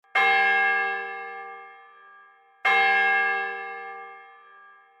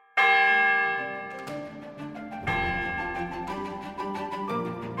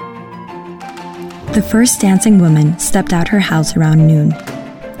The first dancing woman stepped out her house around noon,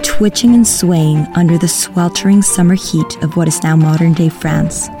 twitching and swaying under the sweltering summer heat of what is now modern-day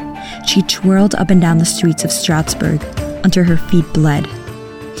France. She twirled up and down the streets of Strasbourg until her feet bled.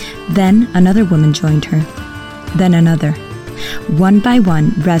 Then another woman joined her. Then another. One by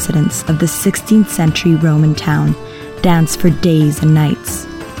one, residents of the 16th century Roman town danced for days and nights,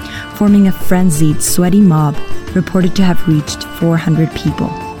 forming a frenzied, sweaty mob reported to have reached 400 people.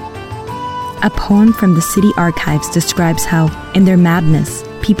 A poem from the city archives describes how, in their madness,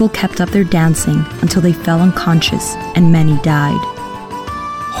 people kept up their dancing until they fell unconscious and many died.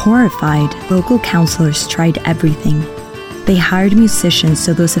 Horrified, local councillors tried everything. They hired musicians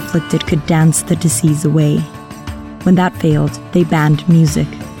so those afflicted could dance the disease away. When that failed, they banned music.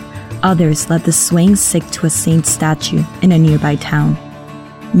 Others led the swaying sick to a saint statue in a nearby town.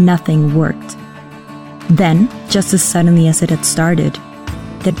 Nothing worked. Then, just as suddenly as it had started,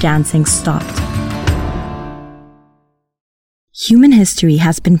 the dancing stopped. Human history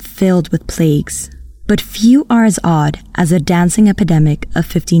has been filled with plagues, but few are as odd as the dancing epidemic of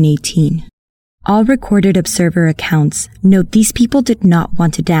 1518. All recorded observer accounts note these people did not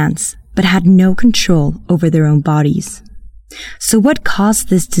want to dance, but had no control over their own bodies. So what caused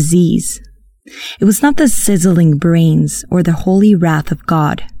this disease? It was not the sizzling brains or the holy wrath of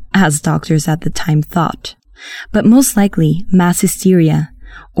God, as doctors at the time thought, but most likely mass hysteria,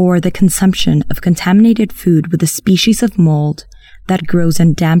 or the consumption of contaminated food with a species of mold that grows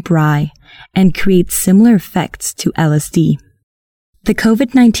in damp rye and creates similar effects to LSD. The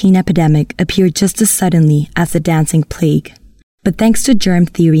COVID-19 epidemic appeared just as suddenly as the dancing plague, but thanks to germ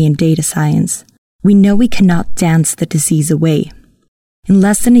theory and data science, we know we cannot dance the disease away. In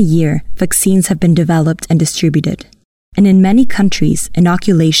less than a year, vaccines have been developed and distributed, and in many countries,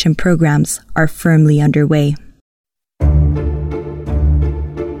 inoculation programs are firmly underway.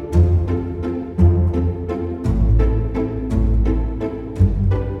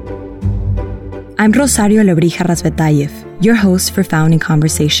 I'm Rosario Lebrija Razbetayev, your host for Found in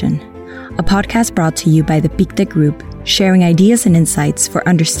Conversation, a podcast brought to you by the Pictet Group, sharing ideas and insights for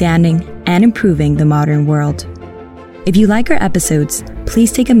understanding and improving the modern world. If you like our episodes,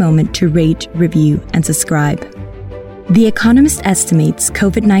 please take a moment to rate, review, and subscribe. The Economist estimates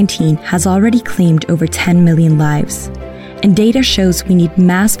COVID-19 has already claimed over 10 million lives, and data shows we need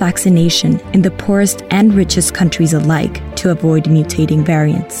mass vaccination in the poorest and richest countries alike to avoid mutating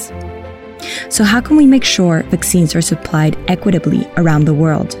variants. So how can we make sure vaccines are supplied equitably around the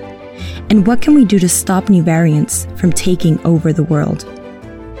world? And what can we do to stop new variants from taking over the world?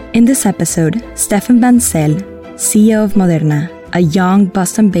 In this episode, Stefan Bancel, CEO of Moderna, a young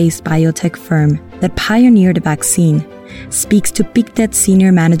Boston-based biotech firm that pioneered a vaccine, speaks to Pictet's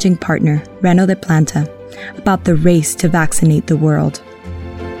senior managing partner, Reno de Planta, about the race to vaccinate the world.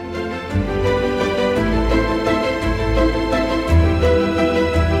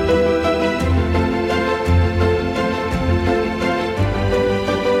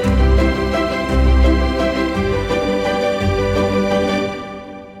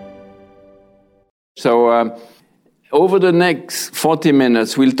 So over the next 40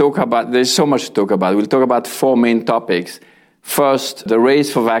 minutes, there's so much to talk about. We'll talk about four main topics. First, the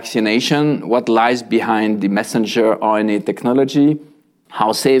race for vaccination, what lies behind the messenger RNA technology,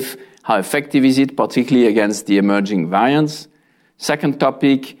 how safe, how effective is it, particularly against the emerging variants. Second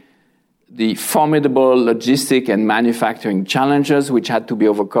topic, the formidable logistic and manufacturing challenges which had to be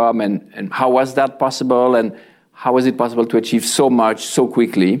overcome, and how was that possible, and how was it possible to achieve so much so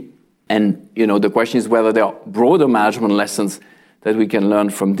quickly. And, the question is whether there are broader management lessons that we can learn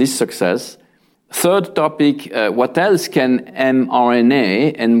from this success. Third topic, what else can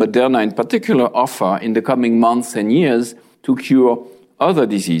mRNA and Moderna in particular offer in the coming months and years to cure other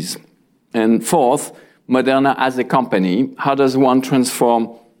disease? And fourth, Moderna as a company, how does one transform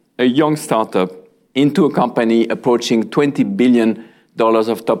a young startup into a company approaching $20 billion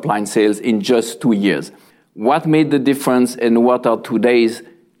of top-line sales in just 2 years? What made the difference and what are today's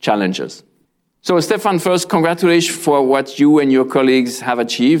challenges? So, Stefan, first, congratulations for what you and your colleagues have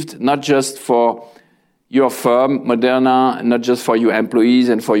achieved, not just for your firm, Moderna, not just for your employees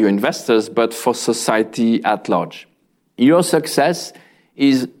and for your investors, but for society at large. Your success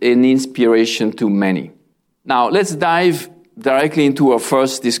is an inspiration to many. Now, let's dive directly into our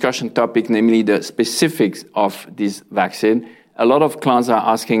first discussion topic, namely the specifics of this vaccine. A lot of clients are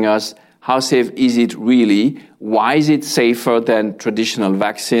asking us, how safe is it really? Why is it safer than traditional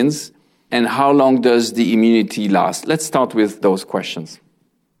vaccines? And how long does the immunity last? Let's start with those questions.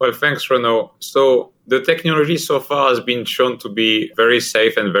 Well, thanks, Renaud. So the technology so far has been shown to be very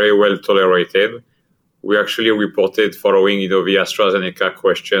safe and very well tolerated. We actually reported following, the AstraZeneca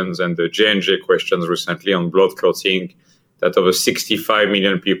questions and the J&J questions recently on blood clotting that over 65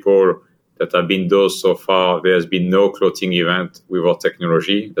 million people that have been dosed so far, there has been no clotting event with our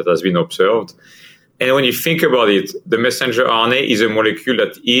technology that has been observed. And when you think about it, the messenger RNA is a molecule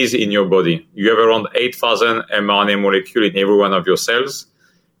that is in your body. You have around 8,000 mRNA molecules in every one of your cells.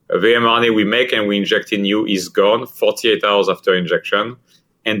 The mRNA we make and we inject in you is gone 48 hours after injection.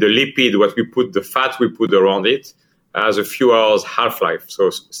 And the lipid, the fat we put around it, has a few hours half-life. So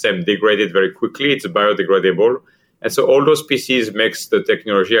same degraded very quickly. It's biodegradable. And so all those pieces makes the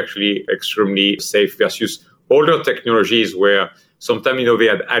technology actually extremely safe versus older technologies where sometimes, they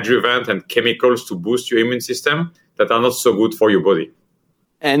had adjuvant and chemicals to boost your immune system that are not so good for your body.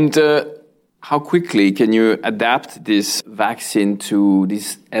 And how quickly can you adapt this vaccine to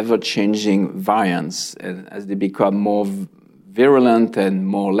these ever-changing variants as they become more virulent and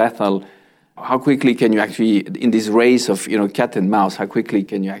more lethal? How quickly can you actually, in this race of cat and mouse, how quickly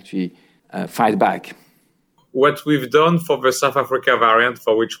can you actually fight back? What we've done for the South Africa variant,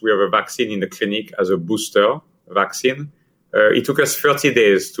 for which we have a vaccine in the clinic as a booster vaccine, it took us 30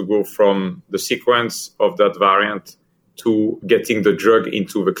 days to go from the sequence of that variant to getting the drug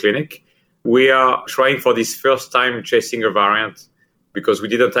into the clinic. We are trying for this first time chasing a variant because we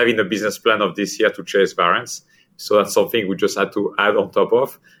didn't have in the business plan of this year to chase variants. So that's something we just had to add on top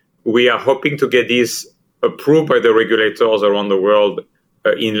of. We are hoping to get this approved by the regulators around the world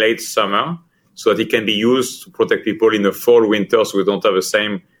in late summer so that it can be used to protect people in the fall, winter, so we don't have the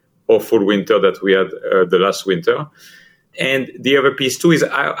same awful winter that we had the last winter. And the other piece too is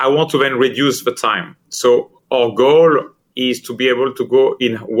I want to then reduce the time. So our goal is to be able to go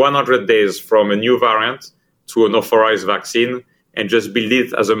in 100 days from a new variant to an authorized vaccine and just build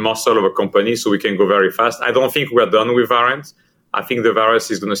it as a muscle of a company so we can go very fast. I don't think we're done with variants. I think the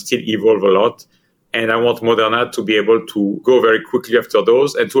virus is going to still evolve a lot. And I want Moderna to be able to go very quickly after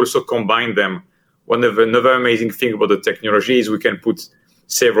those and to also combine them. Another amazing thing about the technology is we can put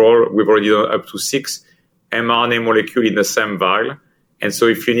several, we've already done up to 6 mRNA molecules in the same vial. And so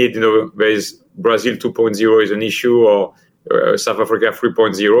if you need, there is Brazil 2.0 is an issue or South Africa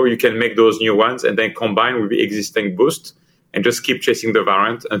 3.0, you can make those new ones and then combine with the existing boost and just keep chasing the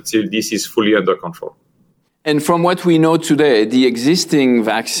variant until this is fully under control. And from what we know today, the existing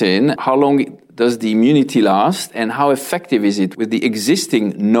vaccine, how long does the immunity last and how effective is it with the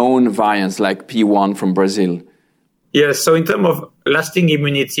existing known variants like P1 from Brazil? Yeah, so in terms of lasting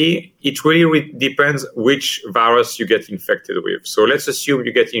immunity, it really depends which virus you get infected with. So let's assume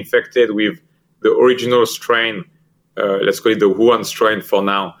you get infected with the original strain, let's call it the Wuhan strain for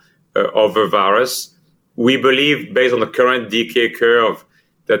now, of the virus. We believe, based on the current decay curve,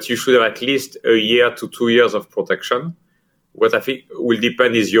 that you should have at least a year to 2 years of protection. What I think will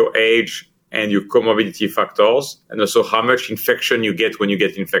depend is your age and your comorbidity factors, and also how much infection you get when you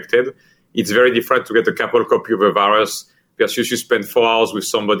get infected. It's very different to get a couple copy of a virus versus you spend 4 hours with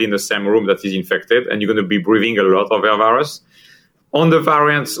somebody in the same room that is infected, and you're going to be breathing a lot of their virus. On the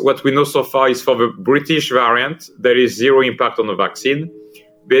variants, what we know so far is for the British variant, there is zero impact on the vaccine.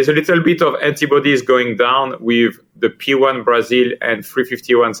 There's a little bit of antibodies going down with the P1 Brazil and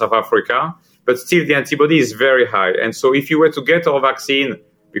 351 South Africa, but still the antibody is very high. And so if you were to get our vaccine,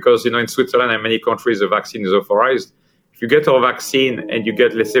 because in Switzerland and many countries the vaccine is authorized, if you get our vaccine and you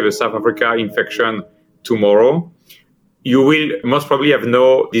get, let's say, the South Africa infection tomorrow, you will most probably have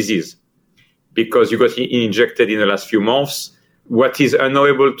no disease because you got injected in the last few months. What is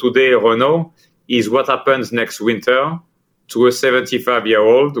unknowable today, Renaud, is what happens next winter to a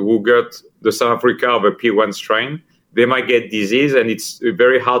 75-year-old who got the South Africa of a P1 strain. They might get disease, and it's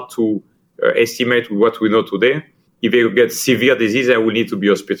very hard to estimate what we know today. If they get severe disease, they will need to be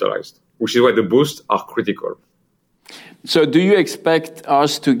hospitalized, which is why the boosts are critical. So do you expect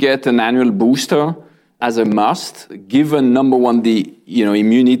us to get an annual booster as a must, given, number one, the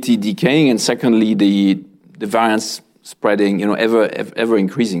immunity decaying, and secondly, the variants spreading, ever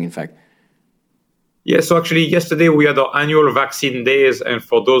increasing, in fact? Yeah, so actually yesterday we had our annual vaccine days, and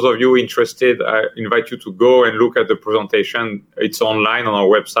for those of you interested, I invite you to go and look at the presentation. It's online on our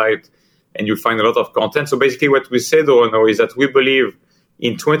website, and you'll find a lot of content. So basically what we said, Renaud, is that we believe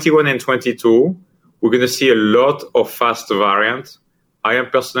in 21 and 22, we're going to see a lot of fast variants. I am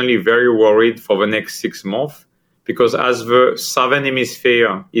personally very worried for the next 6 months because as the southern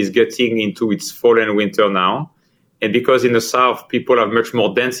hemisphere is getting into its fall and winter now, and because in the south, people have much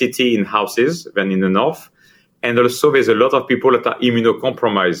more density in houses than in the north, and also there's a lot of people that are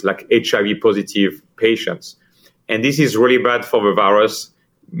immunocompromised, like HIV positive patients. And this is really bad for the virus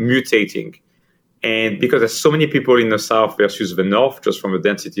mutating. And because there's so many people in the south versus the north, just from a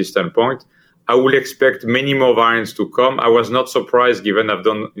density standpoint, I would expect many more variants to come. I was not surprised, given I've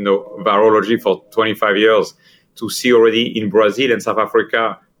done virology for 25 years, to see already in Brazil and South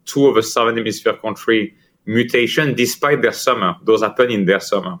Africa 2 of the Southern Hemisphere country mutation despite their summer. Those happen in their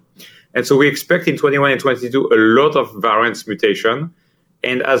summer. And so we expect in 21 and 22 a lot of variants mutation.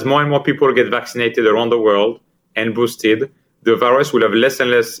 And as more and more people get vaccinated around the world and boosted, the virus will have less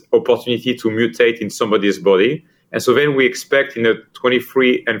and less opportunity to mutate in somebody's body. And so then we expect in a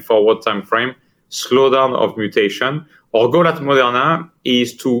 23 and forward time frame, slowdown of mutation. Our goal at Moderna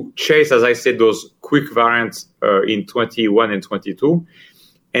is to chase, as I said, those quick variants in 21 and 22,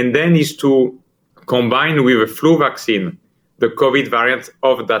 and then is to combine with a flu vaccine the COVID variant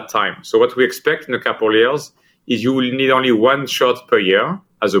of that time. So what we expect in a couple of years is you will need only 1 shot per year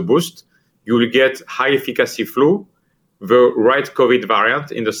as a boost. You will get high efficacy flu, the right COVID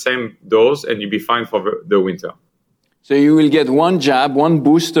variant in the same dose, and you'll be fine for the winter. So you will get 1 jab, 1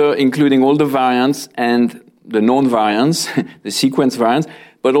 booster, including all the variants and the known variants, the sequence variants,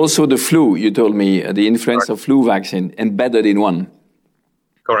 but also the flu, you told me, the influenza flu vaccine, embedded in one.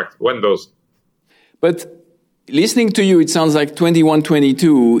 Correct, 1 dose. But listening to you, it sounds like 21,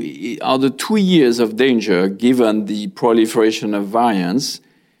 22 are the 2 years of danger given the proliferation of variants.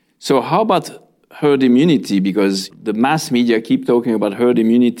 So how about herd immunity? Because the mass media keep talking about herd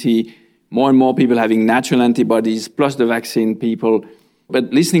immunity, more and more people having natural antibodies, plus the vaccine people.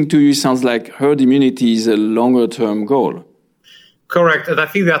 But listening to you sounds like herd immunity is a longer-term goal. Correct. And I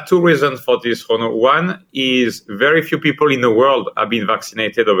think there are 2 reasons for this, Renaud. One is very few people in the world have been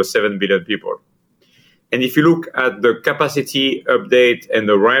vaccinated, over 7 billion people. And if you look at the capacity update and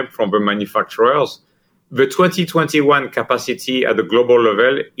the ramp from the manufacturers, the 2021 capacity at the global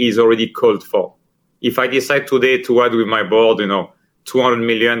level is already called for. If I decide today to add with my board, 200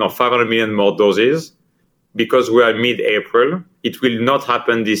 million or 500 million more doses, because we are mid-April, it will not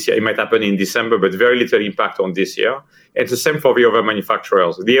happen this year. It might happen in December, but very little impact on this year. And the same for the other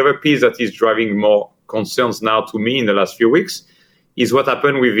manufacturers. The other piece that is driving more concerns now to me in the last few weeks is what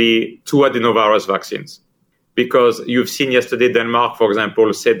happened with the 2 adenovirus vaccines. Because you've seen yesterday, Denmark, for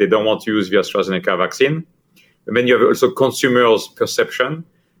example, said they don't want to use the AstraZeneca vaccine. And then you have also consumers' perception.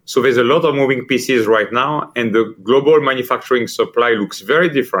 So there's a lot of moving pieces right now, and the global manufacturing supply looks very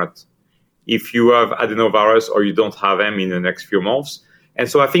different if you have adenovirus or you don't have them in the next few months. And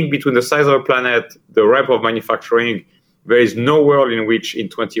so I think between the size of the planet, the ramp of manufacturing, there is no world in which in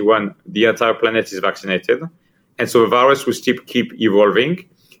 21 the entire planet is vaccinated. And so the virus will still keep evolving.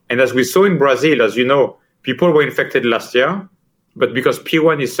 And as we saw in Brazil, as you know, people were infected last year, but because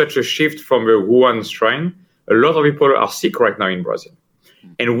P1 is such a shift from the Wuhan strain, a lot of people are sick right now in Brazil.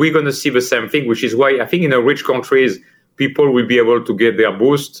 And we're going to see the same thing, which is why I think in the rich countries, people will be able to get their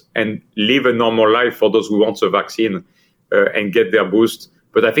boost and live a normal life for those who want the vaccine and get their boost.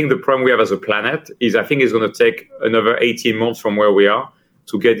 But I think the problem we have as a planet is I think it's going to take another 18 months from where we are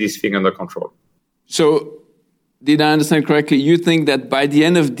to get this thing under control. So did I understand correctly? You think that by the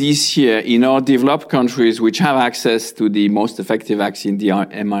end of this year, in our developed countries, which have access to the most effective vaccine, the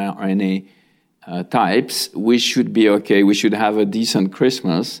mRNA types, we should be okay. We should have a decent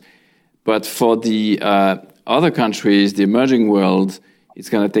Christmas. But for the other countries, the emerging world, it's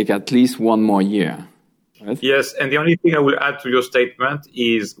going to take at least 1 more year. Right? Yes, and the only thing I will add to your statement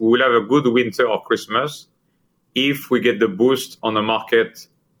is we will have a good winter or Christmas if we get the boost on the market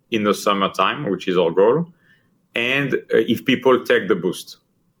in the summertime, which is our goal, and if people take the boost.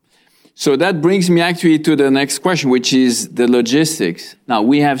 So that brings me actually to the next question, which is the logistics. Now,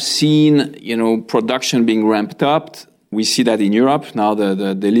 we have seen, production being ramped up. We see that in Europe. Now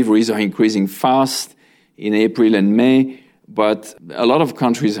the deliveries are increasing fast in April and May, but a lot of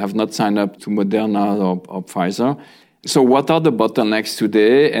countries have not signed up to Moderna or Pfizer. So what are the bottlenecks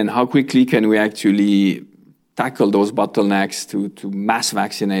today, and how quickly can we actually tackle those bottlenecks to mass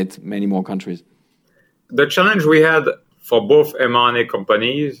vaccinate many more countries? The challenge we had for both mRNA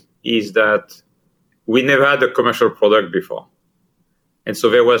companies is that we never had a commercial product before. And so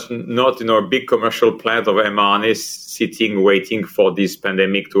there was not, a big commercial plant of mRNA sitting, waiting for this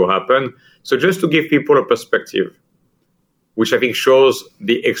pandemic to happen. So just to give people a perspective, which I think shows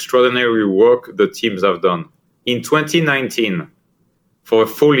the extraordinary work the teams have done. In 2019, for a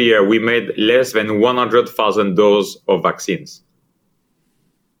full year, we made less than 100,000 doses of vaccines.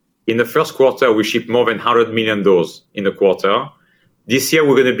 In the first quarter, we shipped more than 100 million doses in the quarter. This year,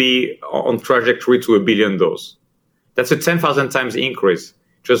 we're going to be on trajectory to 1 billion doses. That's a 10,000 times increase.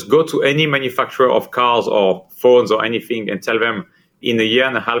 Just go to any manufacturer of cars or phones or anything and tell them, in a year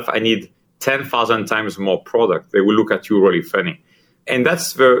and a half, I need 10,000 times more product. They will look at you really funny. And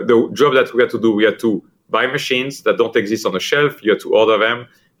that's the job that we have to do. We have to buy machines that don't exist on the shelf. You have to order them.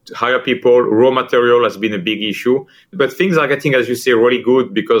 to hire people. Raw material has been a big issue. But things are getting, as you say, really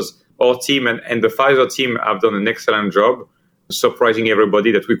good because our team and the Pfizer team have done an excellent job surprising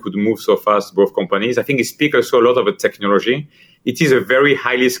everybody that we could move so fast, both companies. I think it speaks also a lot of the technology. It is a very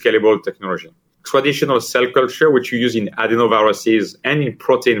highly scalable technology. Traditional cell culture, which you use in adenoviruses and in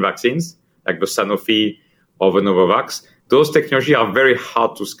protein vaccines, like the Sanofi or the Novavax, those technologies are very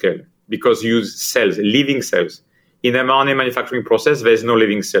hard to scale because you use cells, living cells. In the mRNA manufacturing process, there's no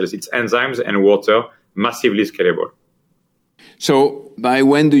living cells. It's enzymes and water, massively scalable. So by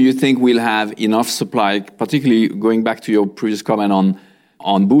when do you think we'll have enough supply, particularly going back to your previous comment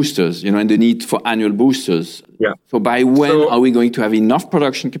on boosters, and the need for annual boosters? Yeah. So by when are we going to have enough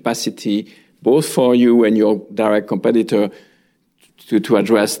production capacity, both for you and your direct competitor, to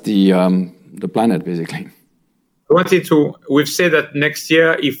address the planet, basically? We've said that next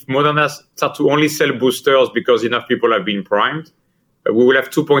year, if Moderna start to only sell boosters because enough people have been primed, we will have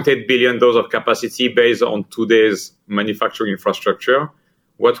 2.8 billion doses of capacity based on today's manufacturing infrastructure.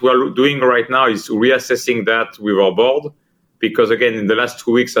 What we're doing right now is reassessing that with our board, because again, in the last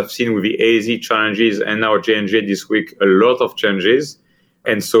 2 weeks, I've seen with the AZ challenges and now J&J this week, a lot of changes.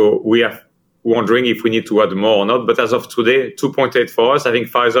 And so we are wondering if we need to add more or not. But as of today, 2.8 for us. I think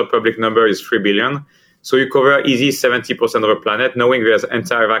Pfizer public number is 3 billion. So you cover easy 70% of the planet, knowing there's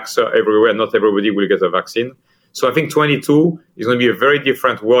anti-vaxxer everywhere. Not everybody will get a vaccine. So I think 22 is going to be a very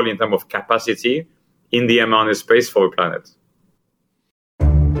different world in terms of capacity in the mRNA space for the planet.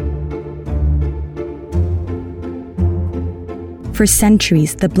 For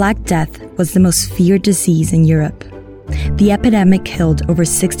centuries, the Black Death was the most feared disease in Europe. The epidemic killed over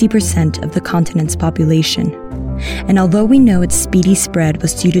 60% of the continent's population. And although we know its speedy spread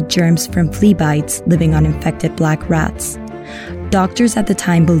was due to germs from flea bites living on infected black rats, doctors at the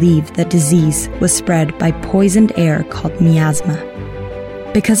time believed that disease was spread by poisoned air called miasma.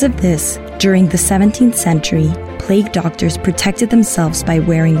 Because of this, during the 17th century, plague doctors protected themselves by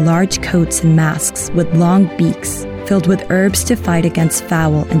wearing large coats and masks with long beaks filled with herbs to fight against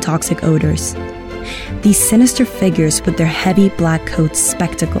foul and toxic odors. These sinister figures with their heavy black coats,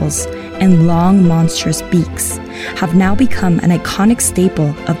 spectacles, and long monstrous beaks have now become an iconic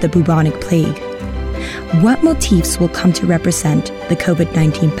staple of the bubonic plague. What motifs will come to represent the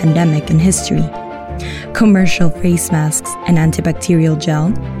COVID-19 pandemic in history? Commercial face masks and antibacterial gel?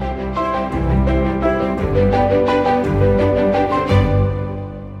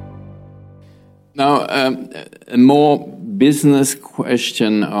 Now, a more business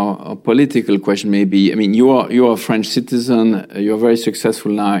question or political question maybe. I mean, you are a French citizen. You're very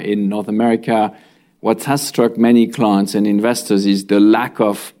successful now in North America. What has struck many clients and investors is the lack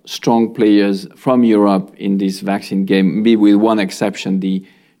of strong players from Europe in this vaccine game, maybe with one exception, the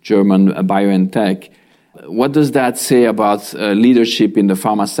German BioNTech. What does that say about leadership in the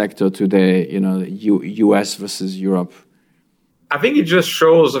pharma sector today, US versus Europe? I think it just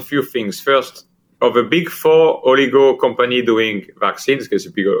shows a few things. First, of the big four oligo company doing vaccines, because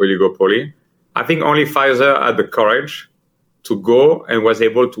it's a big oligopoly, I think only Pfizer had the courage to go and was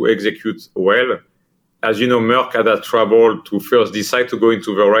able to execute well. As you know, Merck had that trouble to first decide to go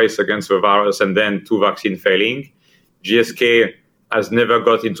into the race against the virus and then two vaccines failing. GSK has never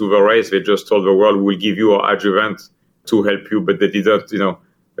got into the race. They just told the world, we'll give you our adjuvant to help you, but they didn't,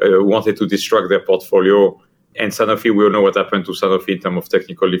 wanted to destruct their portfolio. And Sanofi, we all know what happened to Sanofi in terms of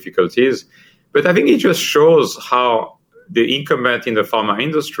technical difficulties. But I think it just shows how the incumbent in the pharma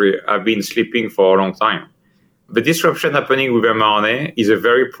industry have been sleeping for a long time. The disruption happening with mRNA is a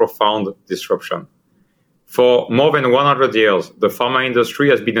very profound disruption. For more than 100 years, the pharma industry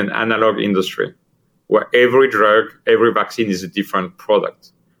has been an analog industry where every drug, every vaccine is a different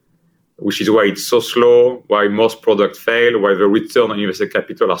product, which is why it's so slow, why most products fail, why the return on invested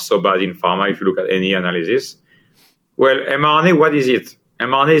capital are so bad in pharma if you look at any analysis. Well, mRNA, what is it?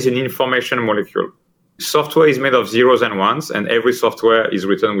 mRNA is an information molecule. Software is made of zeros and ones, and every software is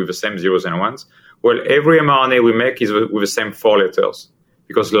written with the same zeros and ones. Well, every mRNA we make is with the same 4 letters,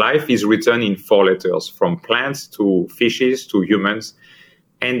 because life is written in 4 letters, from plants to fishes to humans.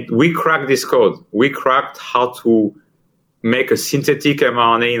 And we cracked this code. We cracked how to make a synthetic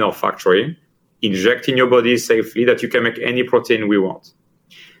mRNA in our factory, inject in your body safely, that you can make any protein we want.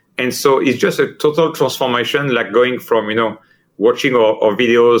 And so it's just a total transformation, like going from, watching our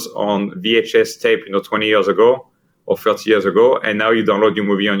videos on VHS tape, 20 years ago or 30 years ago, and now you download your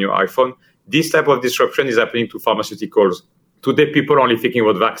movie on your iPhone. This type of disruption is happening to pharmaceuticals. Today, people are only thinking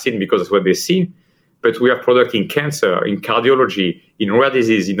about vaccine because that's what they see, but we have product in cancer, in cardiology, in rare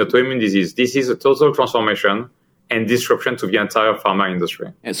disease, in autoimmune disease. This is a total transformation, and disruption to the entire pharma industry.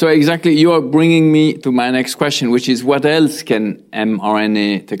 So exactly, you are bringing me to my next question, which is what else can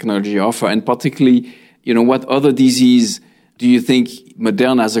mRNA technology offer? And particularly, what other disease do you think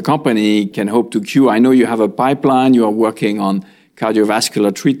Moderna as a company can hope to cure? I know you have a pipeline. You are working on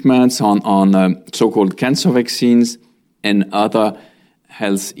cardiovascular treatments, on so-called cancer vaccines and other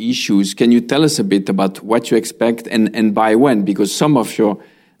health issues. Can you tell us a bit about what you expect and by when? Because some of your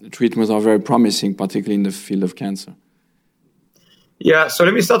treatments are very promising, particularly in the field of cancer. Yeah, so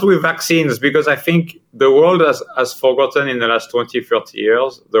let me start with vaccines, because I think the world has forgotten in the last 20, 30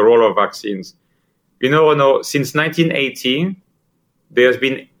 years the role of vaccines. Since 1980, there's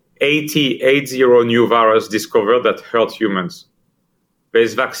been 80 new viruses discovered that hurt humans. There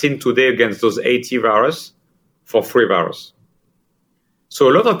is vaccine today against those 80 viruses for 3 viruses. So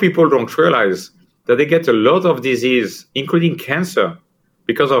a lot of people don't realize that they get a lot of disease, including cancer,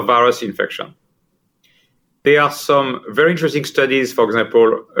 because of virus infection. There are some very interesting studies, for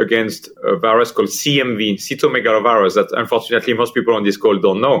example, against a virus called CMV, cytomegalovirus, that unfortunately most people on this call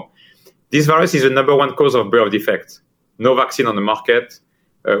don't know. This virus is the number one cause of birth defect. No vaccine on the market.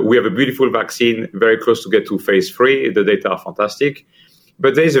 We have a beautiful vaccine, very close to get to phase 3. The data are fantastic.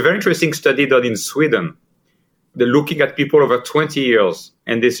 But there is a very interesting study done in Sweden. They're looking at people over 20 years,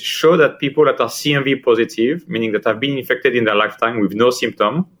 and they show that people that are CMV positive, meaning that have been infected in their lifetime with no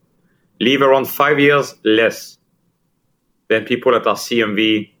symptom, live around 5 years less than people that are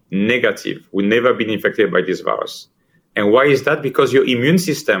CMV negative, who never been infected by this virus. And why is that? Because your immune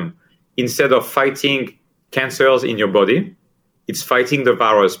system, instead of fighting cancers in your body, it's fighting the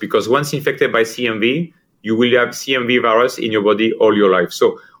virus. Because once infected by CMV, you will have CMV virus in your body all your life.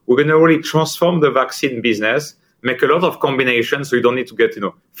 So we're going to really transform the vaccine business, make a lot of combinations so you don't need to get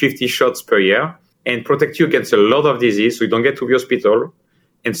 50 shots per year, and protect you against a lot of disease so you don't get to the hospital,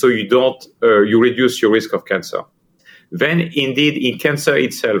 and so you reduce your risk of cancer. Then indeed in cancer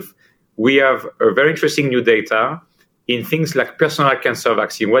itself, we have a very interesting new data in things like personalized cancer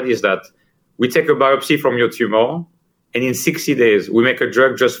vaccine. What is that? We take a biopsy from your tumor, and in 60 days, we make a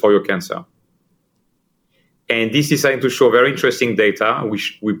drug just for your cancer. And this is starting to show very interesting data.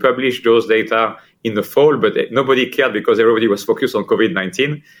 We published those data in the fall, but nobody cared because everybody was focused on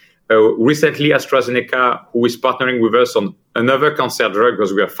COVID-19. Recently, AstraZeneca, who is partnering with us on another cancer drug,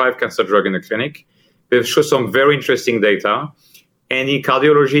 because we have 5 cancer drugs in the clinic, they've shown some very interesting data. And in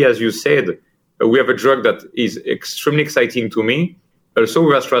cardiology, as you said, we have a drug that is extremely exciting to me, also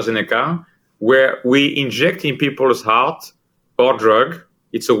with AstraZeneca, where we inject in people's heart our drug.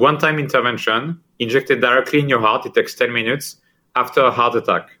 It's a one-time intervention, injected directly in your heart. It takes 10 minutes after a heart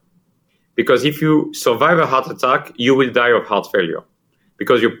attack. Because if you survive a heart attack, you will die of heart failure.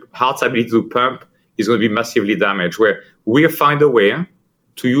 Because your heart's ability to pump is going to be massively damaged. Where we find a way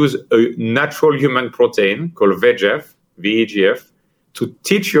to use a natural human protein called VEGF, VEGF, to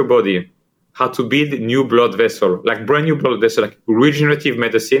teach your body how to build new blood vessel, like brand new blood vessel, like regenerative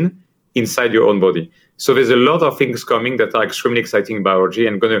medicine inside your own body. So there's a lot of things coming that are extremely exciting in biology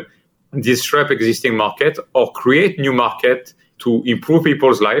and going to disrupt existing market or create new market to improve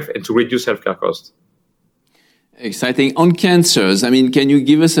people's life and to reduce healthcare costs. Exciting. On cancers, can you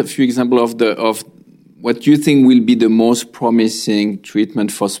give us a few examples of what you think will be the most promising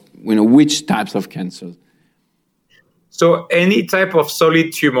treatment for which types of cancers? So any type of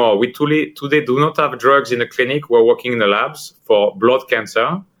solid tumor. We today do not have drugs in the clinic. We're working in the labs for blood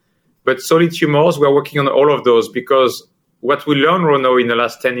cancer. But solid tumors, we're working on all of those because what we learned, Renaud, in the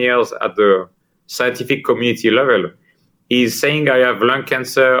last 10 years at the scientific community level is saying I have lung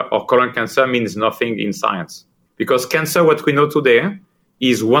cancer or colon cancer means nothing in science. Because cancer, what we know today,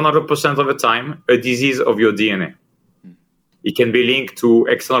 is 100% of the time a disease of your DNA. It can be linked to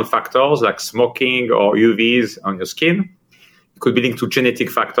external factors like smoking or UVs on your skin. It could be linked to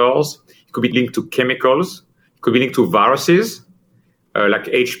genetic factors. It could be linked to chemicals. It could be linked to viruses. Like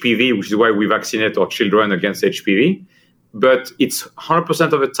HPV, which is why we vaccinate our children against HPV. But it's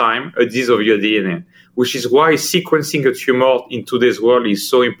 100% of the time a disease of your DNA, which is why sequencing a tumor in today's world is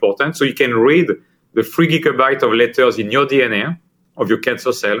so important. So you can read the 3 gigabytes of letters in your DNA of your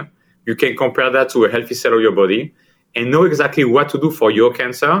cancer cell. You can compare that to a healthy cell of your body and know exactly what to do for your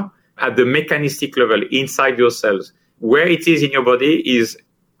cancer at the mechanistic level inside your cells. Where it is in your body is,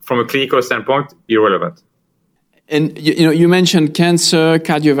 from a clinical standpoint, irrelevant. And you mentioned cancer,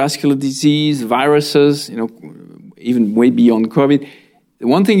 cardiovascular disease, viruses, even way beyond COVID. The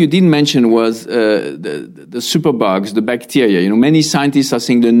one thing you didn't mention was the superbugs, the bacteria. Many scientists are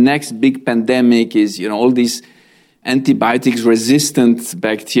saying the next big pandemic is all these antibiotics-resistant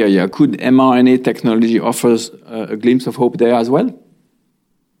bacteria. Could mRNA technology offer a glimpse of hope there as well?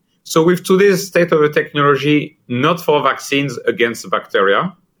 So with today's state of the technology, not for vaccines against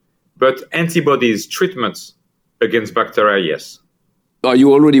bacteria, but antibodies, treatments against bacteria, yes. Are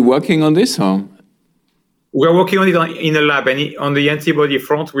you already working on this? Or? We're working on it in a lab. And on the antibody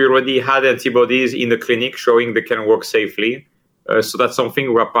front, we already had antibodies in the clinic showing they can work safely. So that's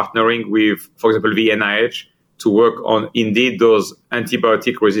something we're partnering with, for example, the NIH to work on indeed those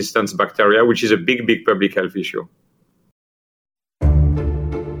antibiotic resistance bacteria, which is a big, big public health issue.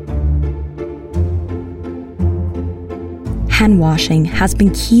 Hand washing has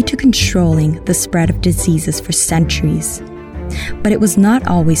been key to controlling the spread of diseases for centuries. But it was not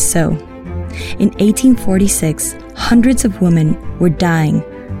always so. In 1846, hundreds of women were dying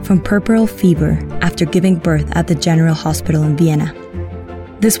from puerperal fever after giving birth at the General Hospital in Vienna.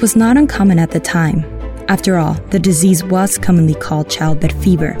 This was not uncommon at the time. After all, the disease was commonly called childbed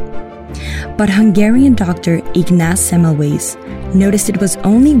fever. But Hungarian doctor Ignaz Semmelweis noticed it was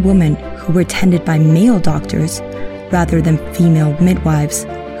only women who were tended by male doctors rather than female midwives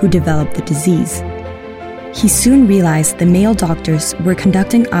who developed the disease. He soon realized the male doctors were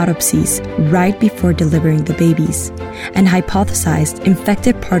conducting autopsies right before delivering the babies and hypothesized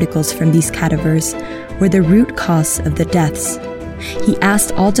infected particles from these cadavers were the root cause of the deaths. He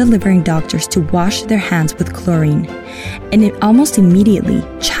asked all delivering doctors to wash their hands with chlorine, and almost immediately,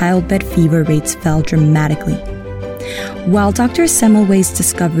 childbed fever rates fell dramatically. While Dr. Semmelweis'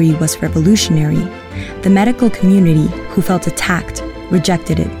 discovery was revolutionary, the medical community, who felt attacked,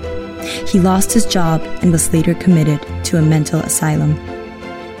 rejected it. He lost his job and was later committed to a mental asylum.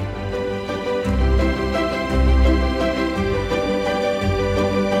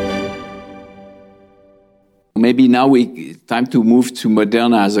 Maybe now it's time to move to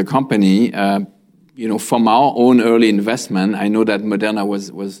Moderna as a company. From our own early investment, I know that Moderna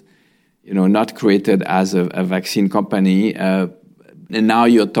was not created as a vaccine company. And now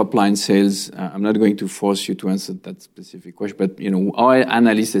your top line sales, I'm not going to force you to answer that specific question, but our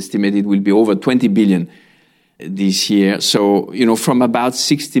analysts estimate it will be over 20 billion this year. So, from about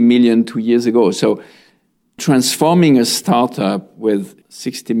 60 million 2 years ago. So transforming a startup with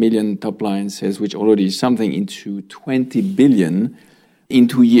 60 million top line sales, which already is something, into 20 billion in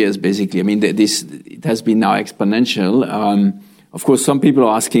 2 years, basically. I mean, it has been now exponential. Of course, some people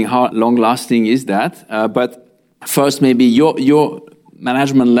are asking how long lasting is that? But first, maybe your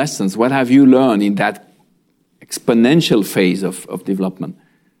management lessons. What have you learned in that exponential phase of development?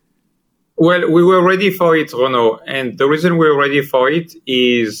 Well, we were ready for it, Renaud. And the reason we were ready for it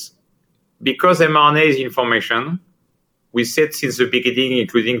is because mRNA is information. We said since the beginning,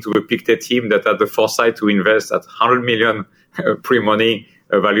 including to the Pictet team that had the foresight to invest at 100 million pre-money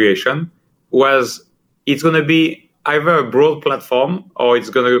valuation, was it's going to be either a broad platform or it's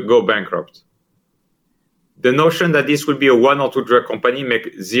going to go bankrupt. The notion that this will be a one or two drug company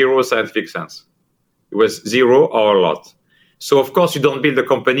makes zero scientific sense. It was zero or a lot. So, of course, you don't build a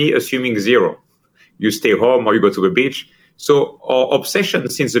company assuming zero. You stay home or you go to the beach. So our obsession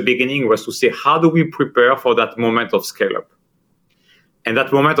since the beginning was to say, how do we prepare for that moment of scale-up? And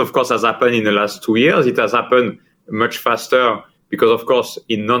that moment, of course, has happened in the last 2 years. It has happened much faster because, of course,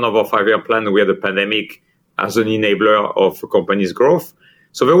 in none of our 5-year plan, we had a pandemic as an enabler of a company's growth.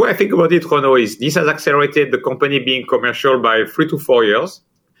 So the way I think about it, Renaud, is this has accelerated the company being commercial by 3 to 4 years.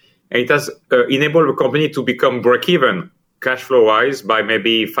 And it has enabled the company to become break-even cash flow-wise by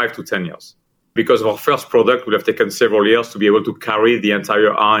maybe 5 to 10 years. Because our first product would have taken several years to be able to carry the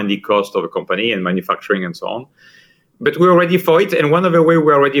entire R&D cost of a company and manufacturing and so on. But we're ready for it. And one of the ways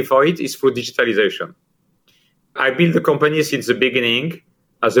we're ready for it is through digitalization. I built the company since the beginning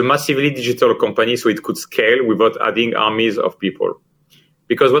as a massively digital company so it could scale without adding armies of people.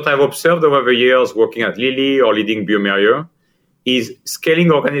 Because what I've observed over the years working at Lilly or leading bioMérieux is scaling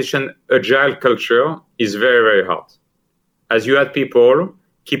organization agile culture is very, very hard. As you add people,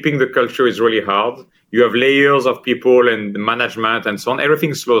 keeping the culture is really hard. You have layers of people and management and so on.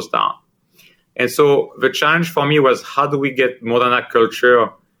 Everything slows down. And so the challenge for me was how do we get Moderna culture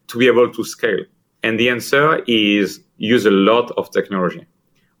to be able to scale? And the answer is use a lot of technology.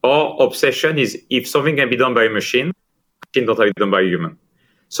 Our obsession is if something can be done by a machine, it don't have it done by a human.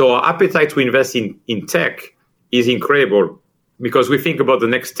 So our appetite to invest in tech is incredible because we think about the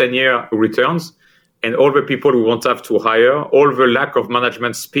next 10-year returns and all the people we won't have to hire, all the lack of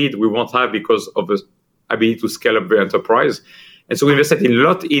management speed we won't have because of the ability to scale up the enterprise. And so we invested a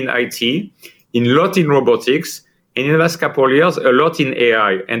lot in IT, a lot in robotics, and in the last couple of years, a lot in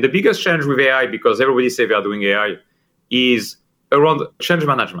AI. And the biggest challenge with AI, because everybody says they are doing AI, is around change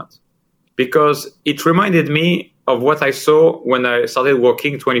management. Because it reminded me of what I saw when I started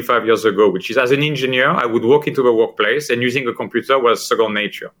working 25 years ago, which is as an engineer, I would walk into the workplace and using a computer was second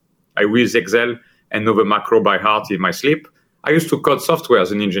nature. I use Excel and know the macro by heart in my sleep. I used to code software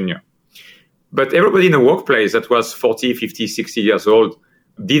as an engineer. But everybody in the workplace that was 40, 50, 60 years old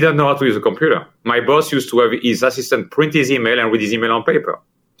didn't know how to use a computer. My boss used to have his assistant print his email and read his email on paper.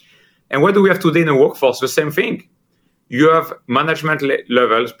 And what do we have today in the workforce? The same thing. You have management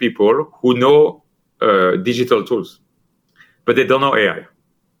levels people who know digital tools, but they don't know AI.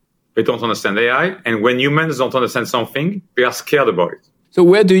 They don't understand AI. And when humans don't understand something, they are scared about it. So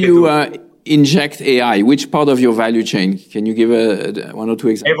where do you inject AI? Which part of your value chain? Can you give one or two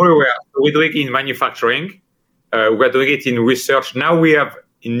examples? Everywhere. We're doing it in manufacturing. We're doing it in research. Now we have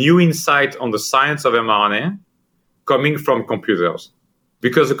new insight on the science of mRNA coming from computers.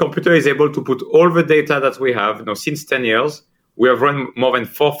 Because the computer is able to put all the data that we have. Since 10 years, we have run more than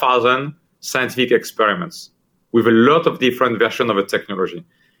 4,000 scientific experiments with a lot of different versions of the technology.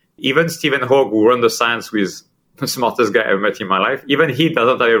 Even Stephen Hawking, who runs the science with the smartest guy I ever met in my life, even he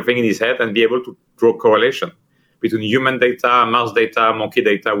doesn't have everything in his head and be able to draw correlation between human data, mouse data, monkey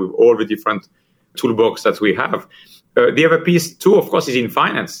data with all the different toolbox that we have. The other piece too, of course, is in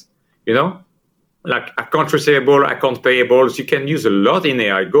finance, like account receivable, account payables. You can use a lot in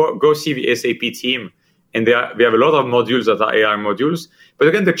AI. Go see the SAP team, and they have a lot of modules that are AI modules. But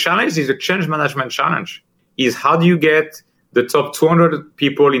again, the challenge is the change management challenge. Is how do you get the top 200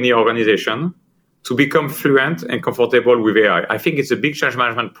 people in the organization to become fluent and comfortable with AI? I think it's a big change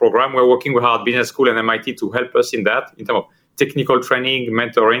management program. We're working with Harvard Business School and MIT to help us in that, in terms of technical training,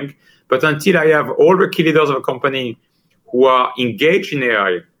 mentoring. But until I have all the key leaders of a company who are engaged in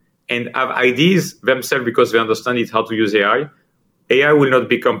AI and have ideas themselves because they understand it, how to use AI, AI will not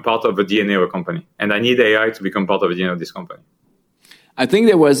become part of the DNA of a company. And I need AI to become part of the DNA of this company. I think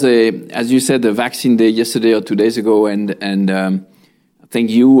there was as you said, a vaccine day yesterday or 2 days ago, and I think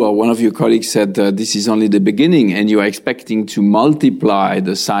you or one of your colleagues said this is only the beginning, and you are expecting to multiply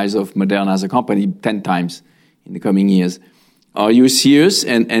the size of Moderna as a company 10 times in the coming years. Are you serious?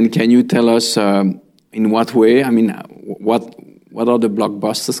 And can you tell us in what way? I mean, what are the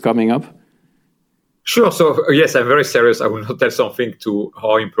blockbusters coming up? Sure. So, yes, I'm very serious. I will not tell something to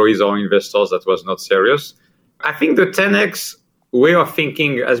our employees or investors that was not serious. I think the 10X way of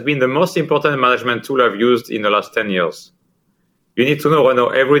thinking has been the most important management tool I've used in the last 10 years. You need to know, Renaud,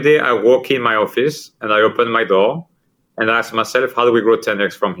 every day I walk in my office and I open my door and I ask myself, how do we grow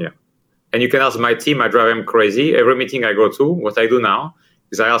 10X from here? And you can ask my team, I drive them crazy. Every meeting I go to, what I do now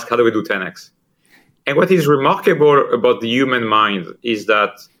is I ask, how do we do 10X? And what is remarkable about the human mind is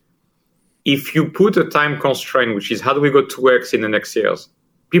that if you put a time constraint, which is how do we go 2X in the next years,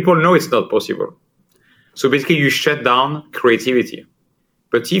 people know it's not possible. So basically you shut down creativity.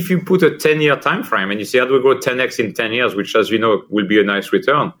 But if you put a 10-year time frame and you say, how do we go 10X in 10 years, which as you know will be a nice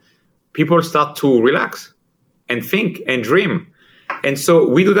return, people start to relax and think and dream. And so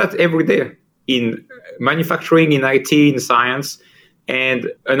we do that every day in manufacturing, in IT, in science. And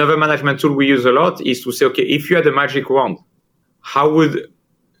another management tool we use a lot is to say, okay, if you had a magic wand, how would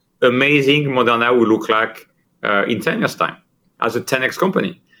amazing Moderna will look like in 10 years' time as a 10X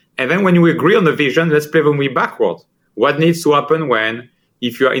company? And then when you agree on the vision, let's play them way backward. What needs to happen when,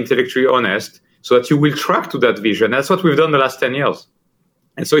 if you are intellectually honest, so that you will track to that vision? That's what we've done the last 10 years.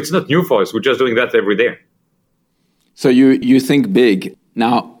 And so it's not new for us. We're just doing that every day. So you think big.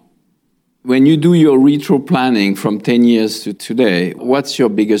 Now, when you do your retro planning from 10 years to today, what's your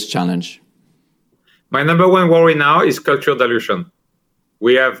biggest challenge? My number one worry now is culture dilution.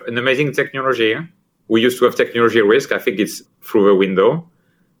 We have an amazing technology. We used to have technology risk. I think it's through the window.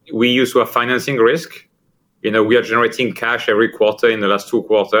 We used to have financing risk. We are generating cash every quarter in the last 2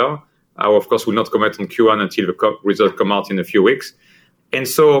 quarters. Of course, will not comment on Q1 until the results come out in a few weeks. And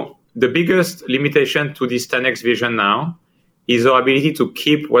so the biggest limitation to this 10X vision now is our ability to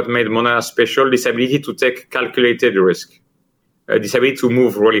keep what made Moderna special, this ability to take calculated risk, this ability to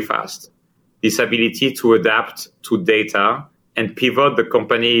move really fast, this ability to adapt to data and pivot the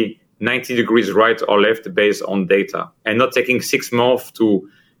company 90 degrees right or left based on data, and not taking 6 months to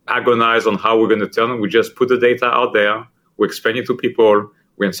agonize on how we're going to turn. We just put the data out there, we explain it to people,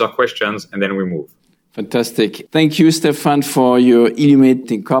 we answer questions, and then we move. Fantastic. Thank you, Stéphane, for your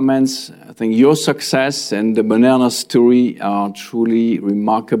illuminating comments. I think your success and the Moderna story are truly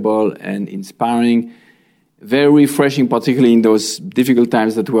remarkable and inspiring, very refreshing, particularly in those difficult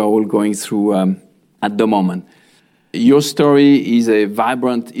times that we're all going through at the moment. Your story is a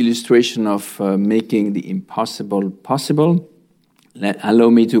vibrant illustration of making the impossible possible.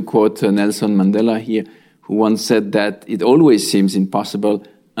 Allow me to quote Nelson Mandela here, who once said that it always seems impossible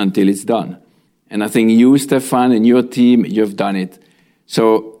until it's done. And I think you, Stéphane, and your team, you've done it.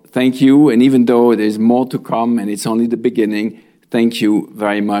 So thank you. And even though there's more to come and it's only the beginning, Thank you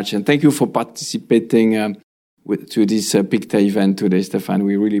very much. And thank you for participating to this PICTA event today, Stéphane.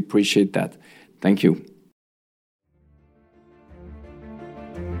 We really appreciate that. Thank you.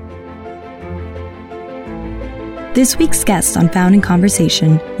 This week's guests on Found in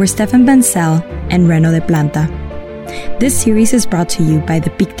Conversation were Stéphane Bancel and Reno de Planta. This series is brought to you by the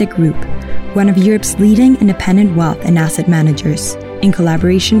PICTA Group, one of Europe's leading independent wealth and asset managers, in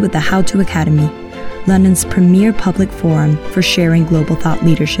collaboration with the How To Academy, London's premier public forum for sharing global thought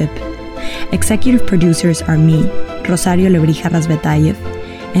leadership. Executive producers are me, Rosario Lebrija Razbetayev,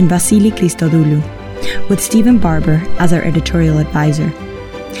 and Vasily Christodoulou, with Stephen Barber as our editorial advisor.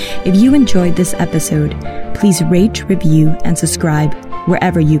 If you enjoyed this episode, please rate, review, and subscribe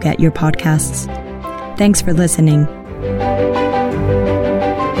wherever you get your podcasts. Thanks for listening.